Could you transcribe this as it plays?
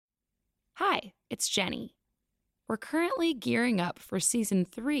Hi, it's Jenny. We're currently gearing up for Season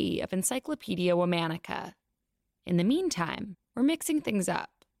 3 of Encyclopedia Womannica. In the meantime, we're mixing things up,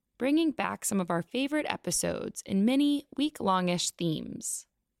 bringing back some of our favorite episodes in many week-longish themes.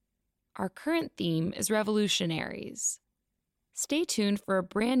 Our current theme is revolutionaries. Stay tuned for a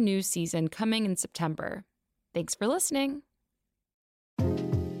brand new season coming in September. Thanks for listening.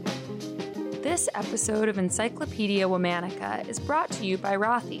 This episode of Encyclopedia Womannica is brought to you by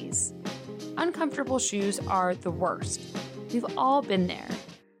Rothy's. Uncomfortable shoes are the worst. We've all been there.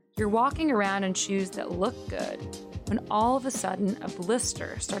 You're walking around in shoes that look good, when all of a sudden a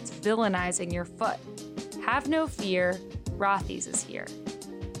blister starts villainizing your foot. Have no fear, Rothy's is here.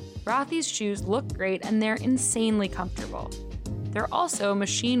 Rothy's shoes look great and they're insanely comfortable. They're also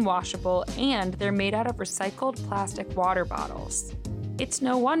machine washable and they're made out of recycled plastic water bottles. It's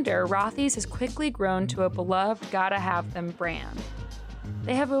no wonder Rothy's has quickly grown to a beloved gotta have them brand.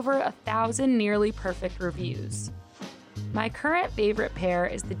 They have over 1,000 nearly perfect reviews. My current favorite pair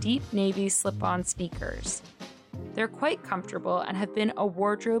is the deep navy slip-on sneakers. They're quite comfortable and have been a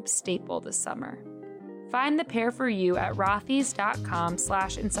wardrobe staple this summer. Find the pair for you at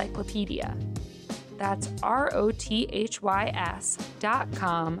rothys.com/encyclopedia. That's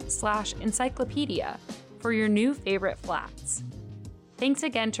rothys.com/encyclopedia for your new favorite flats. Thanks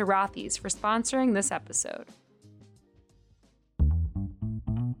again to Rothy's for sponsoring this episode.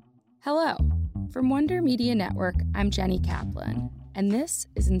 Hello. From Wonder Media Network, I'm Jenny Kaplan, and this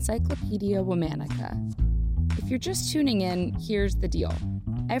is Encyclopedia Womannica. If you're just tuning in, here's the deal.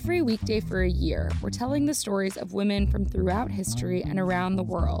 Every weekday for a year, we're telling the stories of women from throughout history and around the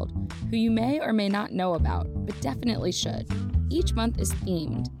world who you may or may not know about, but definitely should. Each month is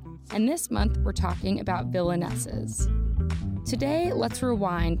themed, and this month we're talking about villainesses. Today, let's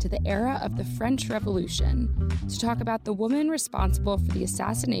rewind to the era of the French Revolution to talk about the woman responsible for the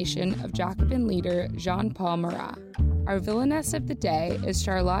assassination of Jacobin leader Jean-Paul Marat. Our villainess of the day is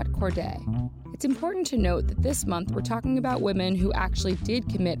Charlotte Corday. It's important to note that this month we're talking about women who actually did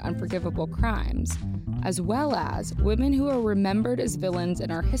commit unforgivable crimes, as well as women who are remembered as villains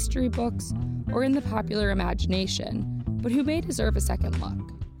in our history books or in the popular imagination, but who may deserve a second look.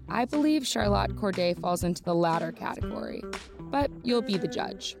 I believe Charlotte Corday falls into the latter category, but you'll be the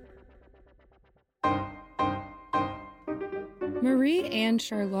judge. Marie-Anne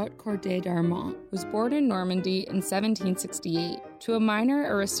Charlotte Corday d'Armont was born in Normandy in 1768 to a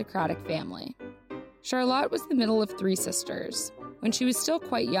minor aristocratic family. Charlotte was the middle of 3 sisters. When she was still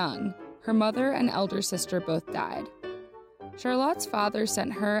quite young, her mother and elder sister both died. Charlotte's father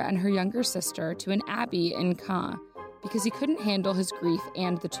sent her and her younger sister to an abbey in Caen because he couldn't handle his grief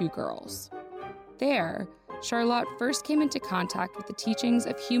and the 2 girls. There, Charlotte first came into contact with the teachings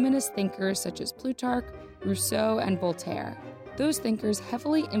of humanist thinkers such as Plutarch, Rousseau, and Voltaire. Those thinkers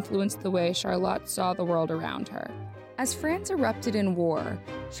heavily influenced the way Charlotte saw the world around her. As France erupted in war,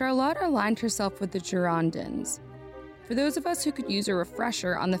 Charlotte aligned herself with the Girondins. For those of us who could use a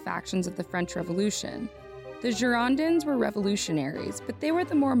refresher on the factions of the French Revolution, the Girondins were revolutionaries, but they were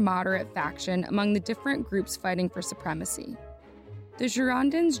the more moderate faction among the different groups fighting for supremacy. The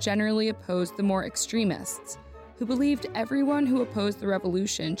Girondins generally opposed the more extremists, who believed everyone who opposed the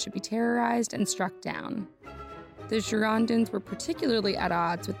revolution should be terrorized and struck down. The Girondins were particularly at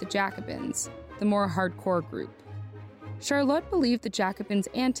odds with the Jacobins, the more hardcore group. Charlotte believed the Jacobins'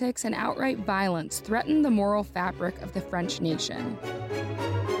 antics and outright violence threatened the moral fabric of the French nation.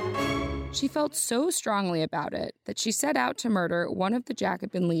 She felt so strongly about it that she set out to murder one of the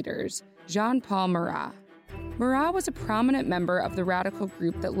Jacobin leaders, Jean-Paul Marat. Marat was a prominent member of the radical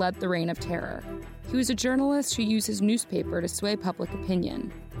group that led the Reign of Terror. He was a journalist who used his newspaper to sway public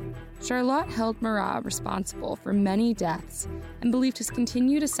opinion. Charlotte held Marat responsible for many deaths and believed his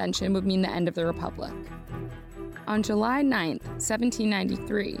continued ascension would mean the end of the Republic. On July 9,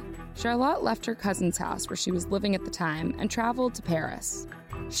 1793, Charlotte left her cousin's house where she was living at the time and traveled to Paris.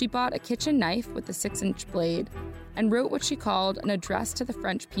 She bought a kitchen knife with a 6-inch blade and wrote what she called an address to the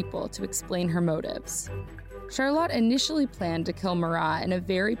French people to explain her motives. Charlotte initially planned to kill Marat in a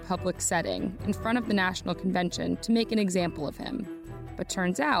very public setting in front of the National Convention to make an example of him. But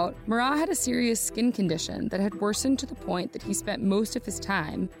turns out, Marat had a serious skin condition that had worsened to the point that he spent most of his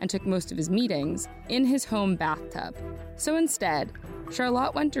time, and took most of his meetings, in his home bathtub. So instead,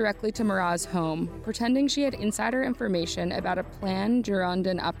 Charlotte went directly to Marat's home, pretending she had insider information about a planned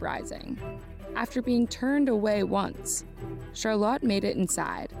Girondin uprising. After being turned away once, Charlotte made it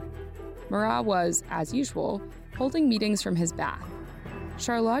inside. Marat was, as usual, holding meetings from his bath.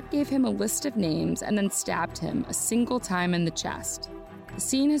 Charlotte gave him a list of names and then stabbed him a single time in the chest. The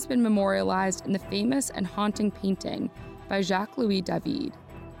scene has been memorialized in the famous and haunting painting by Jacques-Louis David.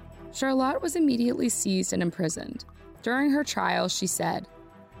 Charlotte was immediately seized and imprisoned. During her trial, she said,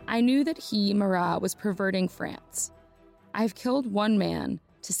 "I knew that he, Marat, was perverting France. I have killed one man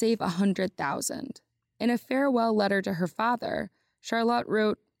to save 100,000. In a farewell letter to her father, Charlotte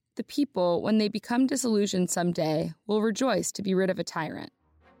wrote, "The people, when they become disillusioned someday, will rejoice to be rid of a tyrant."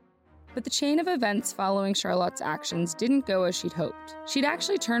 But the chain of events following Charlotte's actions didn't go as she'd hoped. She'd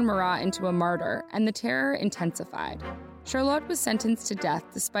actually turned Marat into a martyr, and the terror intensified. Charlotte was sentenced to death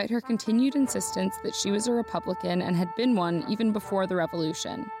despite her continued insistence that she was a Republican and had been one even before the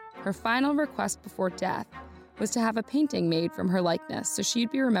Revolution. Her final request before death was to have a painting made from her likeness so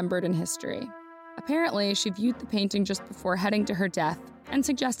she'd be remembered in history. Apparently, she viewed the painting just before heading to her death and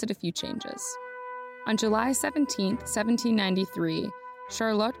suggested a few changes. On July 17, 1793,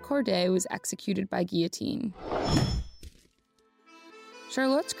 Charlotte Corday was executed by guillotine.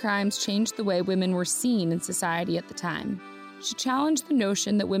 Charlotte's crimes changed the way women were seen in society at the time. She challenged the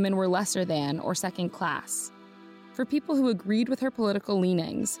notion that women were lesser than or second class. For people who agreed with her political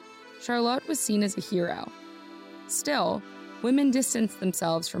leanings, Charlotte was seen as a hero. Still, women distanced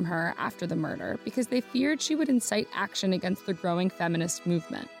themselves from her after the murder because they feared she would incite action against the growing feminist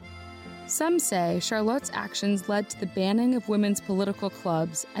movement. Some say Charlotte's actions led to the banning of women's political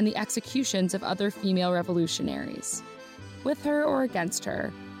clubs and the executions of other female revolutionaries. With her or against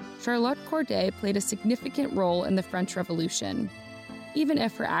her, Charlotte Corday played a significant role in the French Revolution, even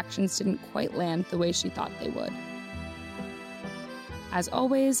if her actions didn't quite land the way she thought they would. As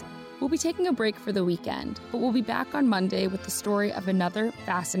always, we'll be taking a break for the weekend, but we'll be back on Monday with the story of another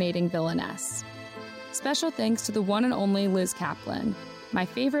fascinating villainess. Special thanks to the one and only Liz Kaplan, my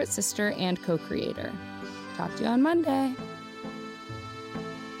favorite sister and co-creator. Talk to you on Monday.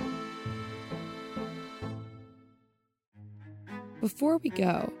 Before we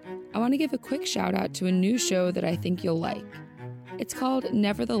go, I want to give a quick shout out to a new show that I think you'll like. It's called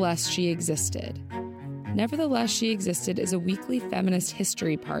Nevertheless She Existed. Nevertheless She Existed is a weekly feminist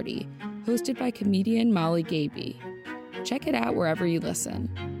history party hosted by comedian Molly Gaby. Check it out wherever you listen.